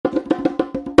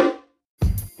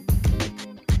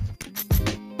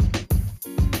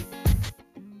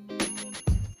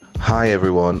Hi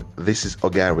everyone, this is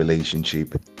Oga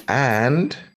Relationship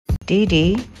and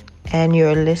Didi, and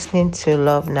you're listening to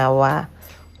Love Nawa,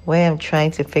 where I'm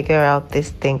trying to figure out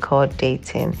this thing called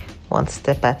dating one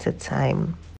step at a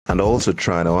time. and also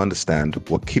trying to understand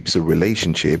what keeps a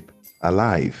relationship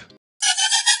alive.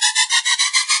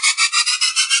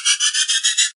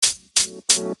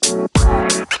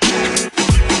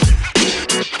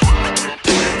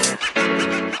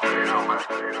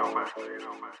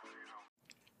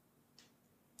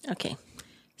 Okay,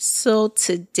 so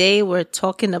today we're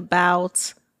talking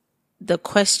about the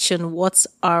question, what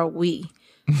are we?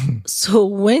 So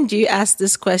when do you ask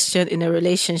this question in a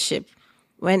relationship?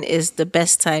 When is the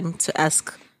best time to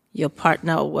ask your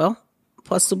partner, or well,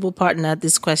 possible partner,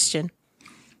 this question?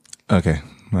 Okay.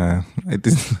 It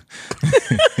is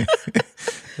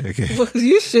okay. Well,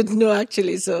 you should know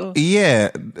actually, so Yeah,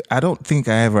 I don't think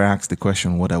I ever asked the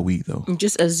question, what are we, though? you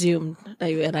just assume that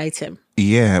you're an item.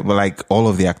 Yeah, but like all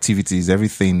of the activities,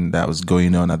 everything that was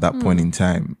going on at that point in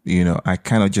time, I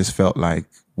kind of just felt like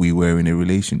we were in a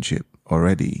relationship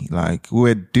already. Like we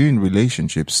were doing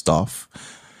relationship stuff,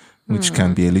 which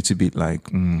can be a little bit like,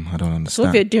 I don't understand. So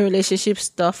if you're doing relationship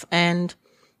stuff and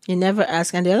you never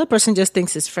ask, and the other person just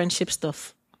thinks it's friendship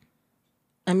stuff.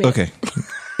 I mean, Okay.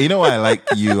 You know why I like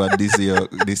you and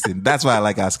this thing? That's why I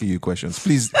like asking you questions.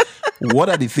 Please, what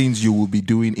are the things you will be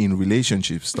doing in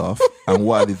relationship stuff, and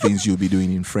what are the things you'll be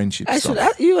doing in friendship I stuff? should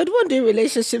ask, you would want to do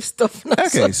relationship stuff. Now,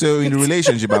 Okay, so in the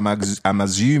relationship, I'm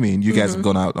assuming you guys have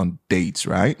gone out on dates,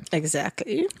 right?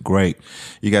 Exactly. Great.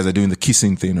 You guys are doing the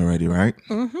kissing thing already, right?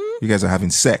 You guys are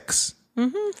having sex.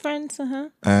 Friends,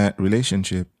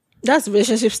 Relationship. that's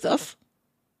relationship stuff.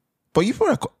 But you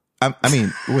put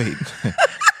wait.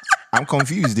 I'm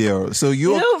confused there. So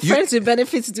Friends with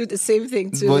benefits do the same thing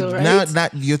too, but though, right? now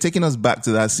that you're taking us back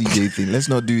to that CJ thing, let's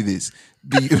not do this.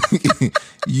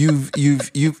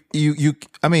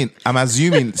 I'm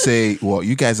assuming, say,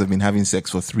 you guys have been having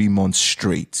sex for 3 months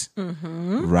straight,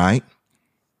 right?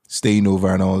 Staying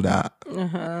over and all that.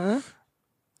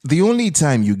 The only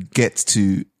time you get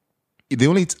to,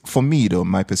 for me though,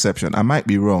 my perception, I might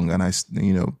be wrong, and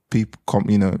people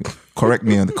correct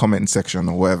me on the comment section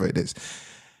or whatever it is.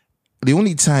 The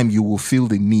only time you will feel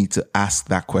the need to ask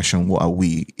that question, what are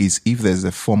we, is if there's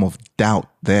a form of doubt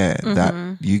there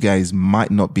that you guys might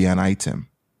not be an item.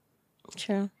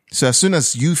 True. So as soon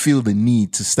as you feel the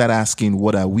need to start asking,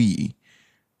 what are we,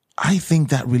 I think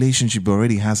that relationship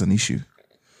already has an issue.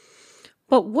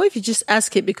 But what if you just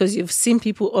ask it because you've seen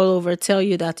people all over tell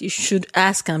you that you should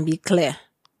ask and be clear?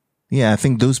 Yeah, I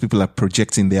think those people are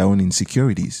projecting their own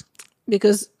insecurities.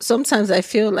 Because sometimes I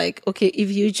feel like, okay,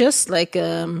 if you just like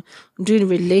doing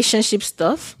relationship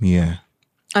stuff, Yeah.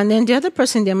 and then the other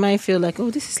person, they might feel like,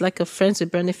 oh, this is like a friends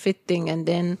with benefit thing, and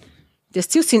then they're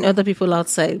still seeing other people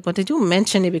outside, but they don't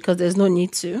mention it because there's no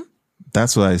need to.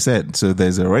 That's what I said. So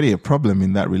there's already a problem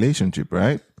in that relationship,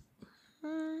 right?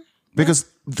 Because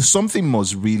something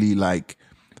must really like...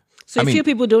 So you feel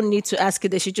people don't need to ask it,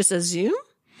 they should just assume?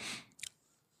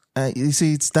 You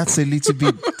see, that's a little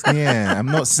bit. Yeah, I'm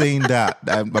not saying that.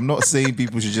 I'm not saying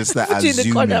people should just start Put you in the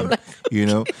assuming. corner, I'm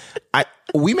like,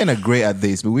 Women are great at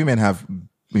this, but women have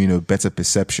better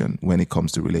perception when it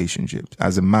comes to relationships.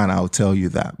 As a man, I'll tell you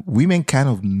that women kind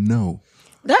of know.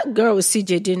 That girl with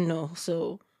CJ didn't know,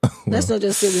 so let's not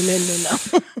just say women know now.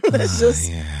 Let's just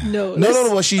know.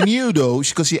 No. What she knew though,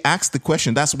 because she asked the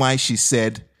question. That's why she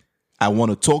said, I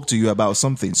want to talk to you about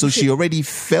something. So she already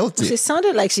felt it. She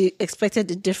sounded like she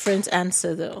expected a different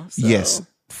answer, though. So. Yes,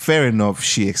 fair enough.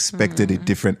 She expected a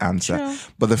different answer. True.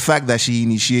 But the fact that she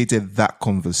initiated that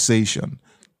conversation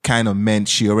kind of meant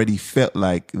she already felt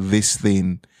like this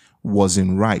thing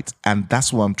wasn't right. And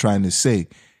that's what I'm trying to say.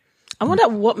 I wonder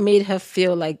what made her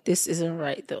feel like this isn't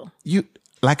right, though.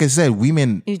 Like I said,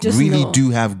 women really know.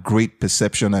 do have great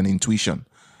perception and intuition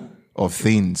of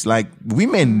things. Like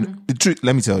women, the truth,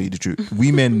 let me tell you the truth.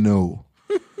 Women know.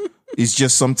 It's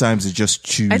just sometimes they just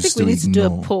choose to ignore. I think we need to do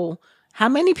a poll. How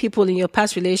many people in your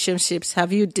past relationships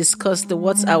have you discussed the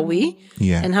what are we?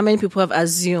 Yeah. And how many people have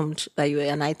assumed that you were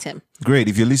an item? Great.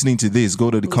 If you're listening to this,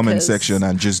 go to the comment section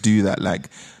and just do that. Like,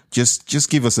 just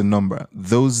give us a number.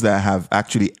 Those that have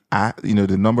actually,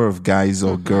 the number of guys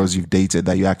or girls you've dated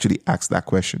that you actually asked that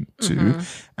question to,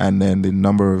 and then the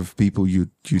number of people you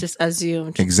just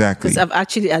assumed. Exactly. Because I've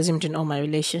actually assumed in all my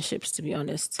relationships, to be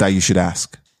honest. That you should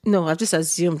ask. No, I've just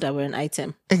assumed that we're an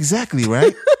item. Exactly,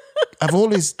 right? I've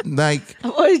always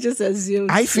just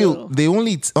assumed. I feel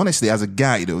honestly, as a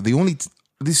guy though, this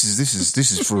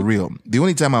is for real. The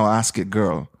only time I'll ask a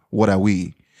girl, what are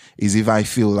we, is if I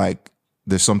feel like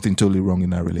there's something totally wrong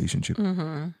in our relationship.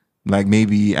 Like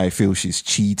maybe I feel she's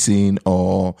cheating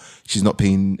or she's not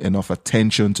paying enough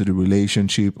attention to the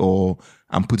relationship, or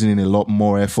I'm putting in a lot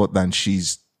more effort than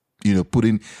she's,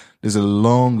 putting. There's a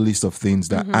long list of things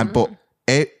that, but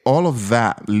all of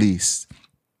that list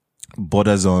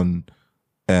borders on,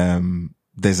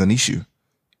 there's an issue.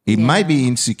 It might be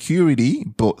insecurity,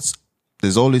 but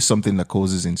there's always something that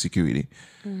causes insecurity.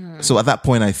 So at that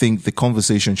point, I think the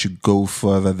conversation should go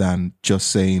further than just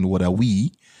saying, what are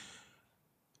we?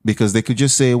 Because they could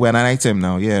just say, we're an item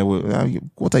now. Yeah.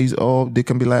 What are you? Oh, they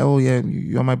can be like, oh yeah,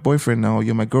 you're my boyfriend now.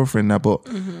 You're my girlfriend now. But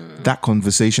that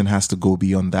conversation has to go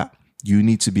beyond that. You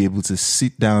need to be able to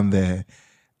sit down there.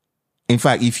 In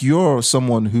fact, if you're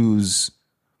someone who's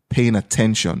paying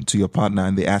attention to your partner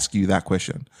and they ask you that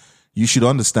question, you should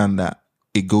understand that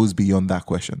it goes beyond that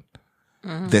question.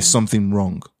 There's something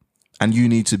wrong. And you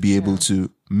need to be able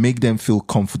to make them feel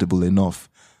comfortable enough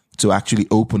to actually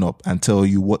open up and tell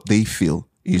you what they feel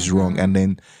is wrong, and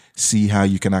then see how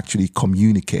you can actually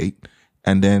communicate,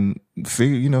 and then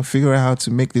figure out how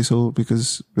to make this whole,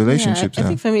 because relationships. I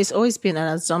think for me, it's always been an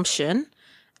assumption.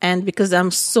 And because I'm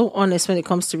so honest when it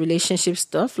comes to relationship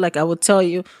stuff, like I would tell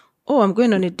you, oh, I'm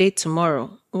going on a date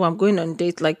tomorrow. Oh, I'm going on a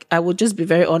date. Like I would just be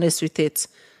very honest with it.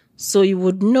 So you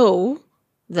would know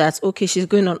that, okay, she's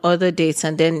going on other dates.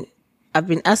 And then I've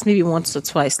been asked maybe once or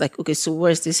twice, like, okay, so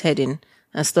where's this heading?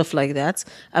 And stuff like that.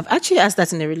 I've actually asked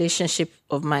that in a relationship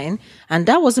of mine. And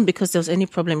that wasn't because there was any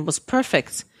problem. It was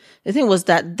perfect. The thing was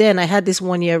that then I had this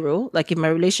 1 year rule. Like if my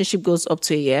relationship goes up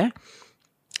to a year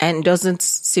and doesn't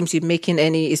seem to be making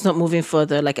it's not moving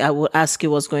further, like I will ask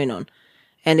you what's going on.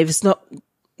 And if it's not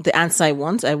the answer I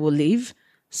want, I will leave.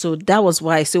 So that was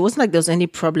why. So it wasn't like there was any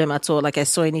problem at all. Like I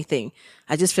saw anything.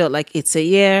 I just felt like it's a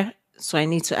year. So I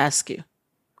need to ask you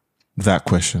that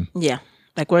question. Yeah.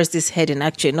 Like, where's this heading?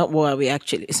 Actually, not where are we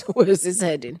actually. So where's this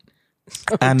heading?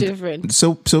 So and different.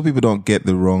 So people don't get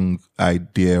the wrong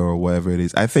idea or whatever it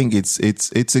is. I think it's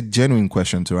a genuine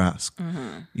question to ask.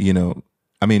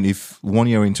 I mean, if 1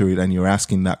 year into it and you're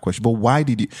asking that question, but why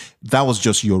did you? That was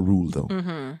just your rule,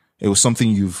 though. It was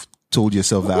something you've told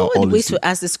yourself that. What would the way to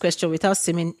ask this question without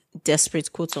seeming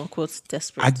desperate, quote unquote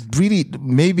desperate?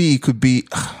 Maybe it could be.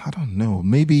 I don't know.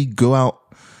 Maybe go out.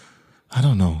 I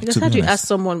don't know. Because how do you ask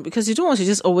someone? Because you don't want to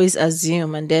just always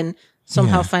assume and then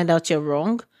somehow find out you're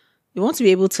wrong. You want to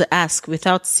be able to ask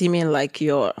without seeming like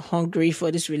you're hungry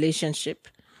for this relationship.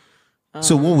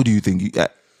 So what would you think? I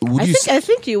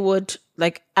think you would,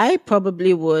 like, I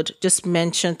probably would just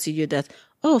mention to you that,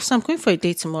 oh, so I'm going for a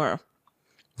date tomorrow.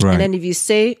 Right. And then if you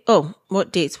say, oh,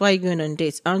 what dates? Why are you going on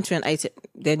dates? Aren't you an item?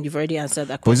 Then you've already answered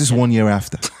that question. Was this 1 year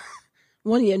after?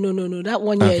 1 year? No. That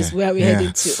 1 year is where we're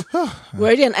heading to. We're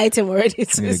already an item already.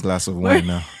 I need a glass of wine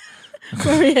now.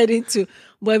 Where we're heading to.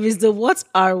 But if it's the what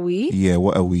are we? Yeah,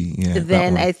 what are we? Yeah.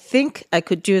 Then I think I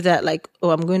could do that, like, oh,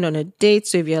 I'm going on a date.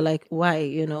 So if you're like,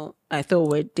 why? I thought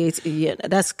we're dating. Yeah,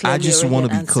 that's clear. I just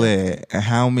want to be clear.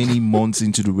 How many months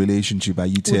into the relationship are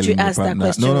you telling your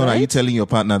partner? No, right? Are you telling your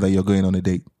partner that you're going on a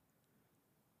date?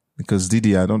 Because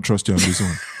Didi, I don't trust you on this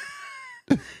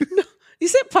one. No. You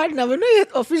said partner, but not yet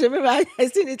official. Remember, I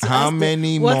still need to ask how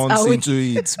many months into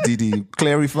it did he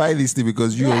clarify this thing?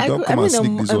 Because you don't come and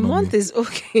sneak this one on me. A month is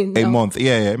okay now. A month,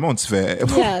 a month's fair.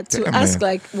 Yeah, to ask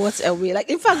like, what are we? Like,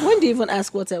 in fact, when do you even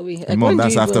ask what are we? Like, a month,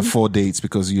 that's after 4 dates,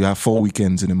 because you have 4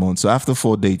 weekends in a month. So after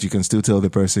 4 dates, you can still tell the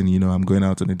person, I'm going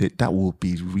out on a date. That will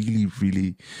be really,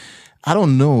 really, I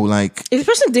don't know, like. If the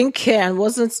person didn't care and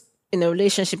wasn't in a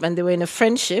relationship and they were in a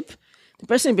friendship, the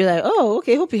person would be like, oh,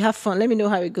 okay, hope you have fun. Let me know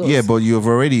how it goes. Yeah, but you've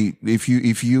already, if you,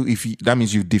 that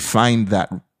means you've defined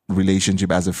that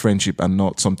relationship as a friendship and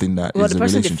not something that is a relationship. Well,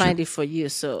 the person defined it for you,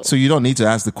 so. So you don't need to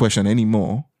ask the question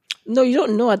anymore. No, you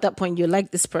don't know at that point you like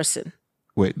this person.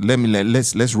 Wait,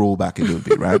 let's roll back a little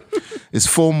bit, right? It's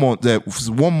 4 months,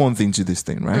 1 month into this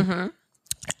thing, right? Mm-hmm.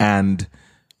 And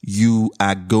you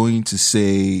are going to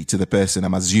say to the person,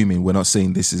 I'm assuming, we're not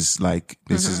saying this is like,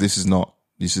 this is not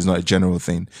a general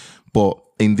thing. But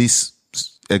in this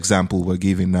example we're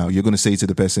giving now, you're going to say to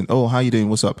the person, oh, how you doing?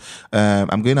 What's up?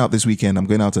 I'm going out this weekend. I'm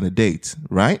going out on a date,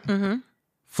 right? Mm-hmm.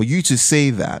 For you to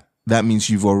say that means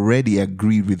you've already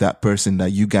agreed with that person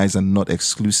that you guys are not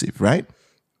exclusive, right?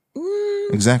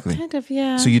 Exactly. Kind of,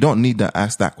 yeah. So you don't need to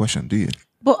ask that question, do you?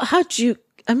 But how do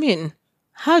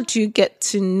you get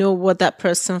to know what that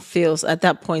person feels at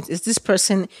that point? Is this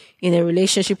person in a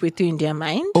relationship with you in their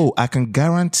mind? Oh, I can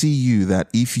guarantee you that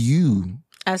if you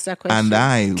ask that question and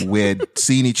I were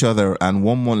seeing each other and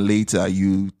 1 month later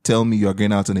you tell me you're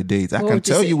going out on a date, I can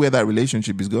tell you where that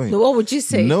relationship is going. No, what would you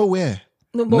say? Nowhere.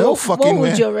 No fucking where. What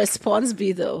would your response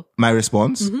be though? My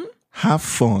response? Mm-hmm. Have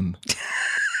fun.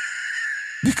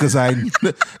 Because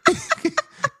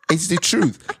It's the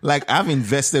truth. Like, I've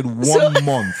invested 1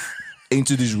 month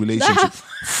into this relationship,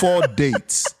 4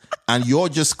 dates, and you're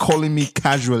just calling me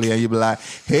casually, and you'll be like,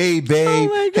 hey, babe,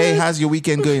 hey, how's your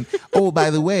weekend going? Oh, by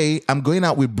the way, I'm going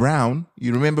out with Brown.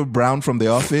 You remember Brown from The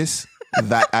Office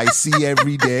that I see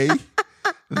every day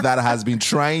that has been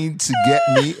trying to get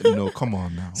me? No, come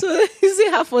on now. So you see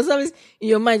how for some reason in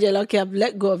your mind you're like, okay, I've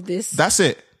let go of this. That's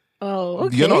it. Oh,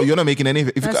 okay. You're not making any.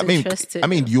 That's interesting. I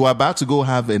mean, you are about to go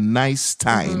have a nice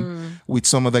time with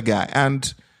some other guy,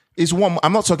 and it's one.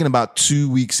 I'm not talking about 2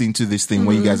 weeks into this thing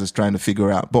where you guys are trying to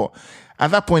figure out. But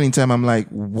at that point in time, I'm like,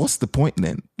 what's the point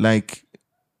then? Like,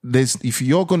 if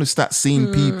you're going to start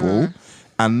seeing people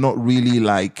and not really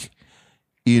like,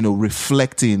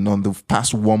 reflecting on the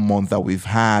past 1 month that we've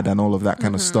had and all of that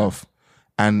kind of stuff,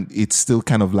 and it's still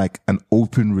kind of like an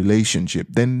open relationship,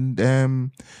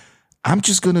 then I'm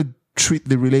just going to treat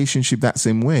the relationship that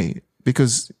same way,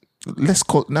 because let's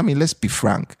be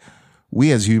frank.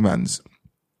 We as humans,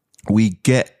 we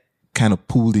get kind of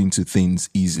pulled into things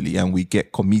easily and we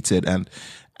get committed. And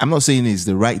I'm not saying it's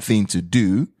the right thing to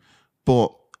do,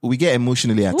 but we get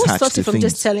emotionally attached to from things.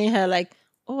 Just telling her like,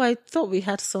 oh, I thought we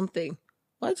had something.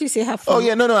 Why did you say have fun? Oh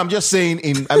yeah, no. I'm just saying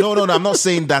no. I'm not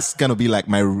saying that's gonna be like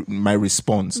my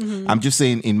response. I'm just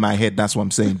saying in my head that's what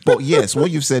I'm saying. But yes,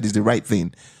 what you've said is the right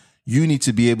thing. You need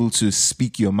to be able to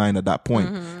speak your mind at that point.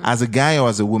 As a guy or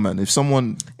as a woman, if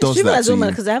someone does that as a to woman,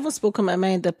 you, because I haven't spoken my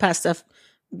mind in the past. I've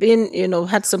been,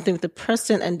 had something with the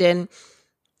person, and then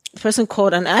the person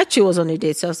called, and I actually was on a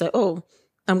date. So I was like, oh,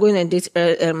 I'm going on a date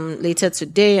later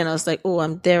today, and I was like, oh,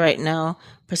 I'm there right now.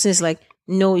 Person is like,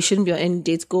 no, you shouldn't be on any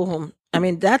dates. Go home. I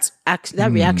mean, that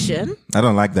reaction. I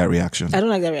don't like that reaction. I don't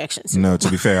like that reaction. So. No, to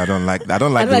be fair, I don't like the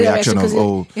reaction of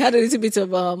you had a little bit of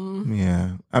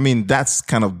Yeah, I mean that's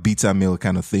kind of beta male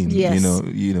kind of thing. Yes.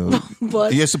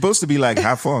 But you're supposed to be like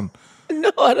have fun.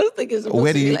 No, I don't think it's supposed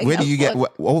to be like where do you get?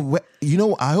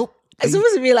 I hope it's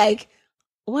supposed to be like.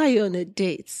 Why are you on a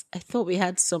date? I thought we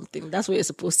had something. That's what you're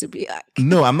supposed to be like.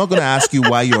 No, I'm not going to ask you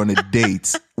why you're on a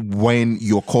date when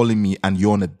you're calling me and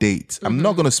you're on a date. I'm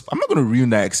not going to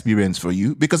ruin that experience for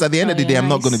you, because at the end of the day, I'm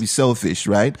not going to be selfish,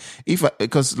 right?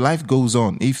 Because life goes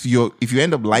on. If you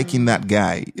end up liking that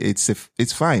guy,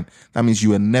 it's fine. That means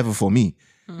you are never for me.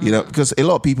 Because a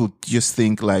lot of people just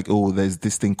think like, oh, there's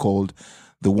this thing called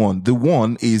the one. The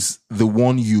one is the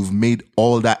one you've made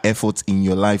all that effort in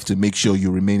your life to make sure you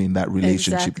remain in that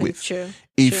relationship with. True.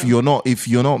 If you're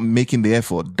not making the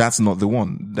effort, that's not the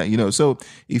one. So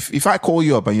if I call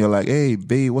you up and you're like, hey,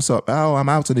 babe, what's up? Oh, I'm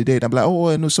out on a date. I'm like,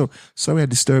 oh no, sorry I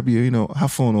disturb you.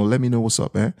 Have fun, or let me know what's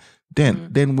up, eh?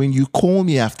 Then when you call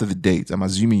me after the date, I'm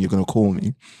assuming you're gonna call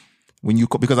me. When you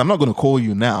call, because I'm not gonna call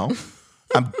you now.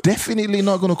 I'm definitely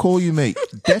not gonna call you, mate.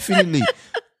 Definitely.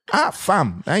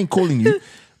 Fam, I ain't calling you.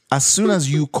 As soon as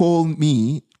you call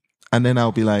me, and then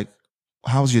I'll be like,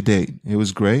 how's your day? It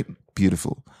was great.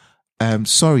 Beautiful.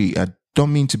 Sorry, I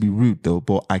don't mean to be rude though,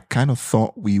 but I kind of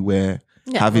thought we were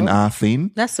having our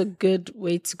thing. That's a good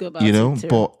way to go about it.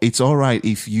 But it's all right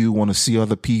if you want to see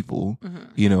other people,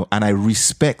 and I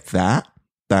respect that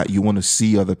you want to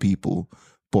see other people.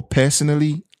 But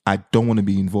personally, I don't want to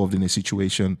be involved in a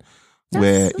situation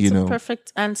that's a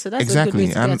perfect answer. That's exactly.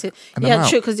 A good way to get it. Yeah,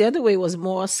 true. Because the other way was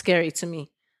more scary to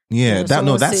me. Yeah,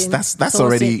 that's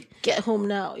already saying, get home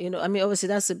now. I mean, obviously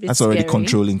that's a bit. That's already scary.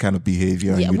 Controlling kind of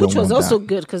behavior. Yeah, and you which don't was want also that.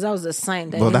 good, because that was a sign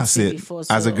that. But that's it. Before,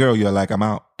 so. As a girl, you're like, I'm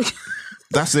out.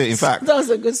 That's it. In fact, that was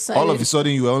a good sign. All of a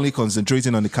sudden, you were only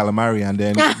concentrating on the calamari, and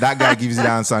then that guy gives you the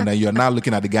answer, and then you're now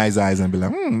looking at the guy's eyes and be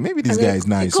like, maybe this guy is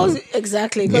nice.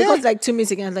 Exactly. Because it was like 2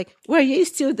 minutes again. Like, where are you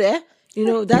still there?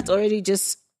 That already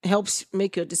just helps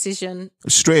make your decision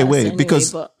straight away,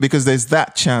 because there's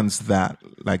that chance that,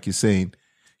 like you're saying,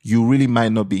 you really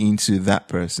might not be into that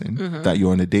person that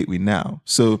you're on a date with now.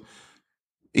 So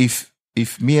if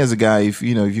me as a guy, if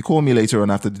you call me later on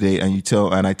after the date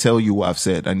and I tell you what I've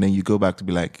said, and then you go back to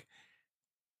be like,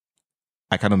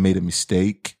 I kind of made a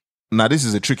mistake. Now this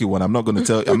is a tricky one. I'm not going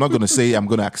to say I'm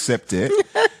going to accept it.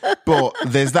 But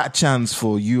there's that chance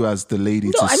for you as the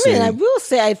lady to say. I will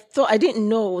say I didn't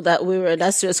know that we were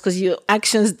that serious, because your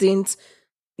actions didn't,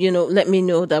 let me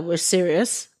know that we're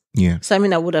serious. Yeah. So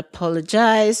I would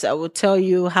apologize. I would tell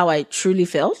you how I truly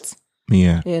felt.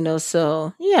 Yeah.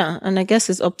 So yeah. And I guess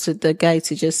it's up to the guy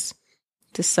to just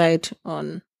decide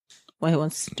on what he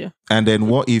wants to do. And then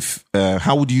what if,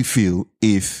 how would you feel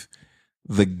if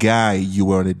the guy you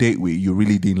were on a date with, you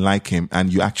really didn't like him,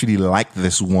 and you actually like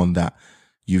this one that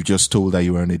you've just told that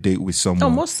you were on a date with someone? Oh,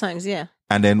 most times, yeah.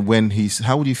 And then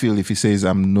how would you feel if he says,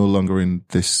 I'm no longer in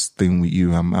this thing with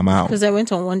you, I'm out? Because I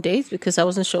went on one date because I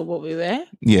wasn't sure what we were.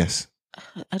 Yes.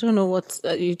 I don't know what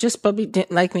you just probably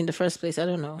didn't like me in the first place. I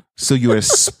don't know. So you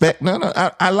expect no.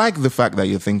 I like the fact that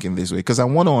you're thinking this way because I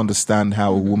want to understand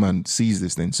how a woman sees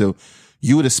this thing. So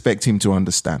you would expect him to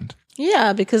understand.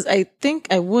 Yeah, because I think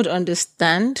I would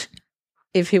understand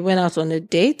if he went out on a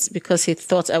date because he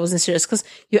thought I wasn't serious. Because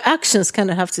your actions kind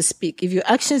of have to speak. If your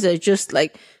actions are just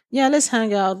like, yeah, let's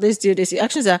hang out, let's do this. Your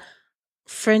actions are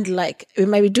friend-like. We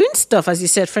might be doing stuff, as you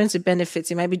said, friends with benefits.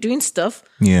 You might be doing stuff,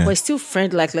 Yeah. but it's still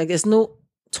friend-like. Like there's no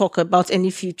talk about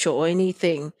any future or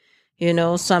anything, you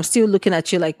know? So I'm still looking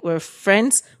at you like we're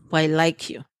friends, but I like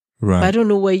you. Right. But I don't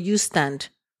know where you stand.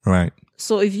 Right.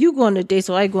 So if you go on a date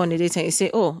or I go on a date and you say,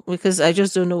 oh, because I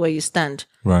just don't know where you stand,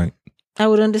 Right. I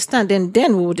would understand.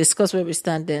 Then we will discuss where we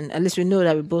stand then. At least we know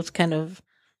that we both kind of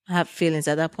have feelings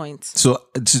at that point. So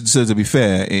to be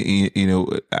fair, you know,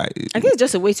 I think it's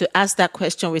just a way to ask that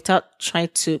question without trying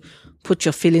to put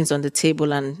your feelings on the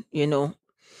table and, you know,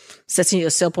 setting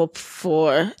yourself up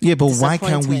for yeah, but why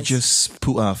can't we disappointment. just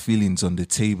put our feelings on the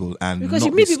table and Because not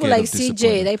you meet be people scared like of CJ,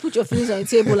 disappointment? they put your feelings on the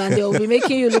table and they'll be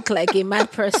making you look like a mad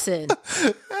person.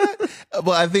 But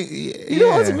I think You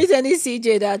don't want to meet any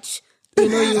CJ that, you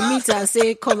know, you meet and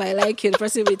say, come, I like you. The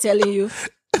person will be telling you,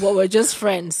 well, we're just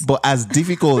friends. But as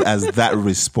difficult as that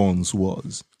response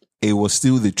was, it was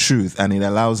still the truth, and it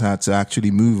allows her to actually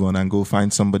move on and go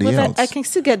find somebody But else. I can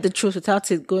still get the truth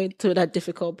without it going through that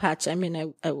difficult patch. I mean,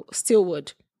 I still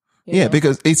would. you yeah, know?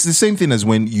 because it's the same thing as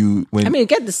when I mean, you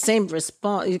get the same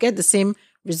response, you get the same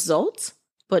result,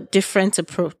 but different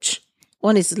approach.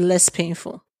 One is less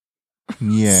painful.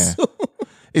 yeah,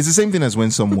 it's the same thing as when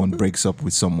someone breaks up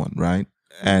with someone, right?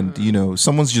 And you know,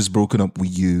 someone's just broken up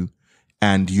with you,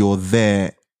 and you're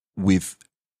there with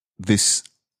this.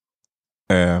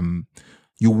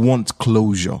 You want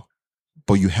closure,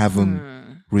 but you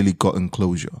haven't really gotten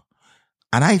closure.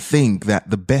 And I think that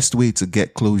the best way to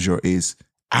get closure is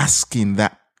asking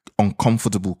that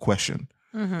uncomfortable question,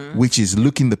 which is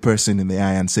looking the person in the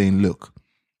eye and saying, look,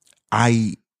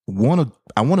 I want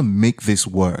to make this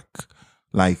work.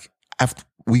 Like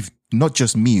we've not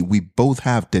just me, we both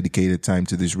have dedicated time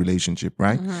to this relationship,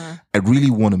 right? I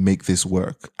really want to make this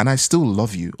work. And I still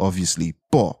love you, obviously.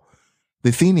 But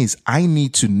the thing is, I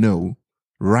need to know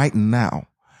right now,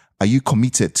 are you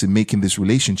committed to making this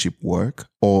relationship work,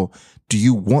 or do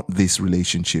you want this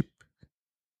relationship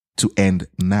to end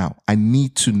now? I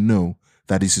need to know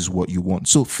that this is what you want.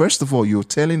 So first of all, you're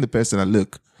telling the person that,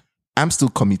 look, I'm still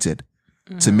committed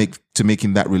to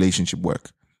making that relationship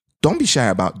work. Don't be shy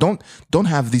about, don't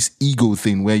have this ego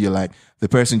thing where you're like, the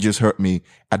person just hurt me.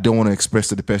 I don't want to express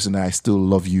to the person that I still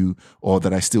love you or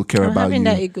that I still care I'm about having you.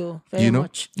 that ego very You know,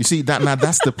 much. you see that now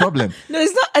that's the problem. No,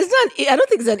 it's not. I don't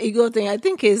think it's an ego thing. I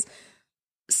think it's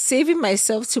saving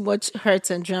myself too much hurt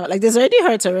and drama. Like there's already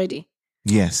hurt already,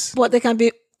 Yes. but there can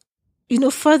be, you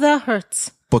know, further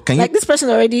hurts. But can you, Like this person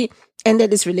already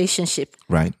ended this relationship.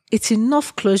 right. It's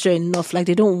enough closure, enough. Like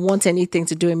they don't want anything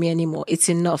to do with me anymore. It's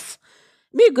enough.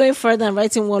 Me going further and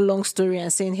writing one long story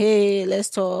and saying, "Hey, let's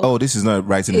talk." Oh, this is not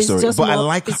writing a it's story. just But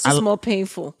more, it's just more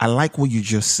painful. I like what you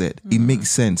just said. It makes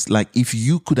sense. Like if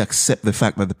you could accept the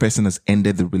fact that the person has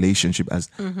ended the relationship as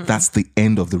that's the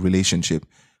end of the relationship,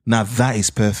 now that is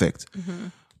perfect.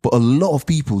 But a lot of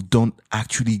people don't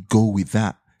actually go with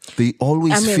that. They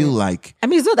always feel like, I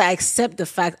mean, it's not that I accept the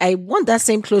fact. I want that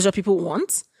same closure people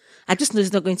want. I just know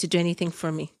it's not going to do anything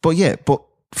for me. but yeah, but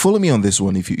follow me on this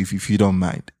one if you don't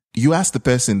mind. You ask the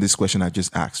person this question I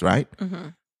just asked, right?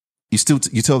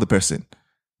 You tell the person,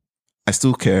 I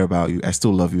still care about you. I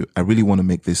still love you. I really want to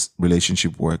make this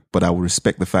relationship work, but I will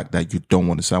respect the fact that you don't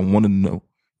want to. So I want to know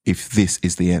if this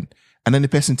is the end. And then the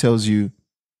person tells you,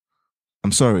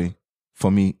 I'm sorry,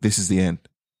 for me, this is the end.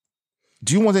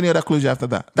 Do you want any other closure after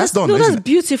that? That's done. No, isn't that's it?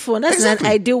 beautiful. And that's Exactly.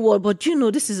 an ideal world. But you know,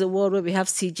 this is a world where we have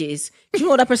CJs. Do you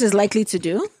know what that person is likely to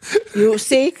do? You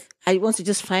say, I want to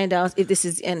just find out if this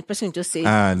is the end. The person will just say,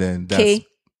 Then that's, okay.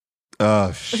 oh,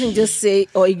 Person just say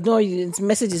or ignore you. Its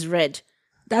message is read.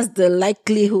 That's the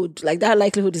likelihood. Like that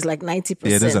likelihood is like 90%.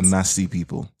 yeah, those are nasty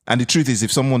people. And the truth is,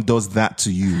 if someone does that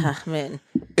to you, Ah, man.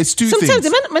 it's two Sometimes things. they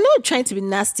might not be trying to be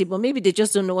nasty, but maybe they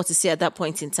just don't know what to say at that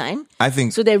point in time. I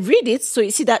think So they read it. So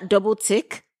you see that double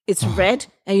tick, it's red,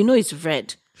 and you know it's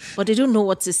red. But they don't know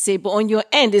what to say. But on your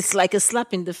end, it's like a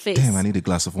slap in the face. damn, I need a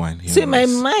glass of wine here. So in my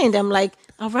mind, I'm like,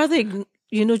 I'd rather,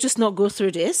 just not go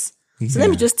through this. So let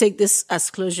me just take this as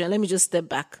closure. Let me just step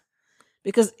back.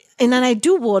 Because in an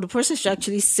ideal world, the person should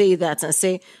actually say that and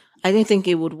say, I didn't think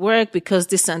it would work because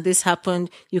this and this happened.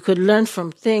 You could learn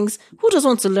from things. Who doesn't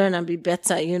want to learn and be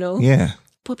better, Yeah.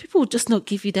 But people will just not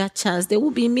give you that chance. They will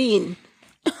be mean.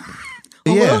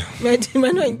 Yeah. You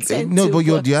might not intend No, to, but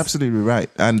you're absolutely right.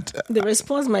 And the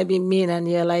response might be mean, and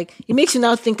you're like, it makes you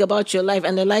now think about your life,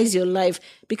 analyze your life,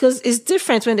 because it's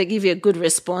different when they give you a good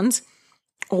response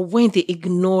or when they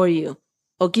ignore you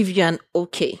or give you an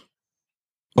okay.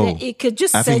 It could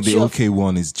just I think set the you okay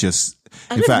one is just.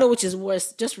 I don't know which is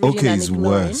worse. Just reading Okay and is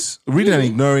ignoring. worse. Reading and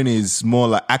ignoring is more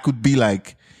like, I could be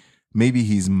like, maybe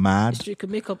he's mad. You could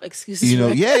make up excuses. You know,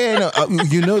 right?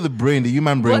 no, the brain, the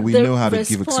human brain, But we the know how to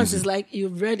give response excuses. is like, you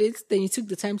read it, then you took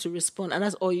the time to respond, and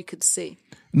that's all you could say.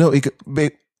 No,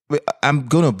 but I'm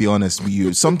gonna be honest with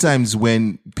you. Sometimes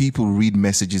when people read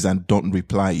messages and don't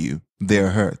reply you,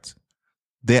 they're hurt.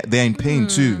 They're in pain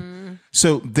too.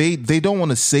 So they don't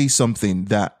want to say something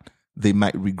that they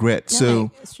might regret.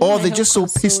 Or they're just so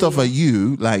pissed off at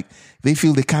you, like they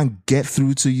feel they can't get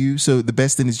through to you. So the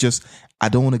best thing is just, I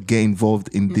don't want to get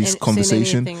involved in this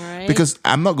conversation, anything, right? because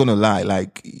I'm not gonna lie.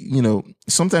 Like, you know,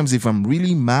 sometimes if I'm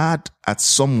really mad at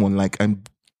someone, like I'm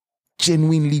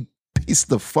genuinely pissed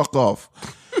the fuck off,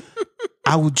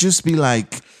 I would just be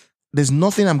like, there's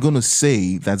nothing I'm gonna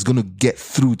say that's gonna get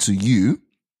through to you.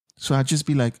 So I'd just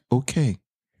be like, okay.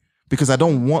 Because I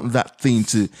don't want that thing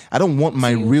to, I don't want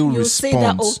my real response. Say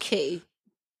that okay,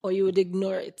 or you would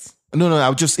ignore it. No,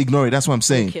 I'll just ignore it. That's what I'm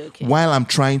saying. Okay. While I'm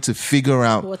trying to figure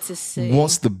out What to say.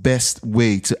 what's the best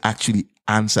way to actually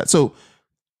answer. So,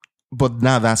 but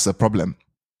now that's a problem.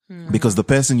 Because the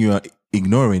person you are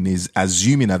ignoring is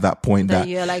assuming at that point that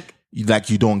you're like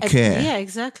you don't care. Yeah,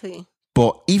 exactly.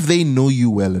 But if they know you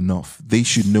well enough, they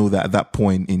should know that at that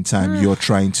point in time, you're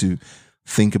trying to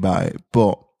think about it.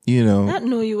 But, you know, Not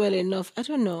know you well enough. I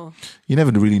don't know. you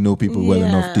never really know people well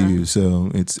enough, do you?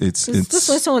 So it's Just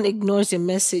when someone ignores your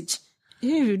message,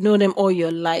 even if you know them all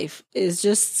your life, it's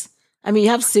just. I mean, you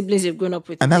have siblings you've grown up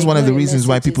with, and that's one of the reasons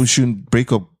why people messages. shouldn't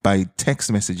break up by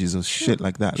text messages or shit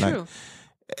like that. True. Like,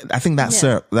 I think that's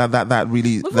that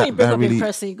really But when you break that up really in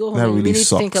person, you go home that and really really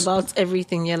sucks. think about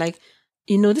everything. You're like,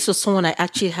 you know, this was someone I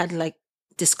actually had like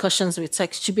discussions with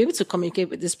text. Should be able to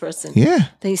communicate with this person. Yeah.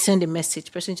 Then you send a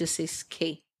message. Person just says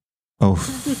K. Oh.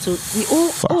 So the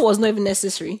O was not even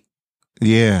necessary.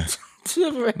 Yeah.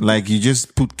 Like you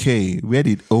just put K. Where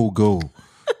did O go?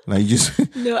 Like you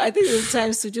just. No, I think there's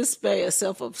times to just spare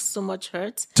yourself of so much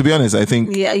hurt. To be honest, I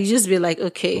think. Yeah, you just be like,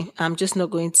 okay, I'm just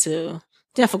not going to.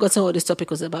 I've forgotten what this topic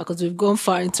was about because we've gone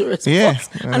far into response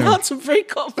and how to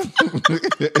break up.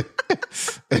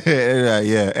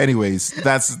 Yeah. Anyways,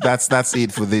 that's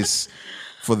it for this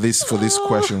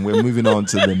question. We're moving on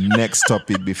to the next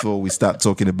topic before we start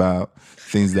talking about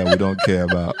things that we don't care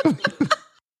about.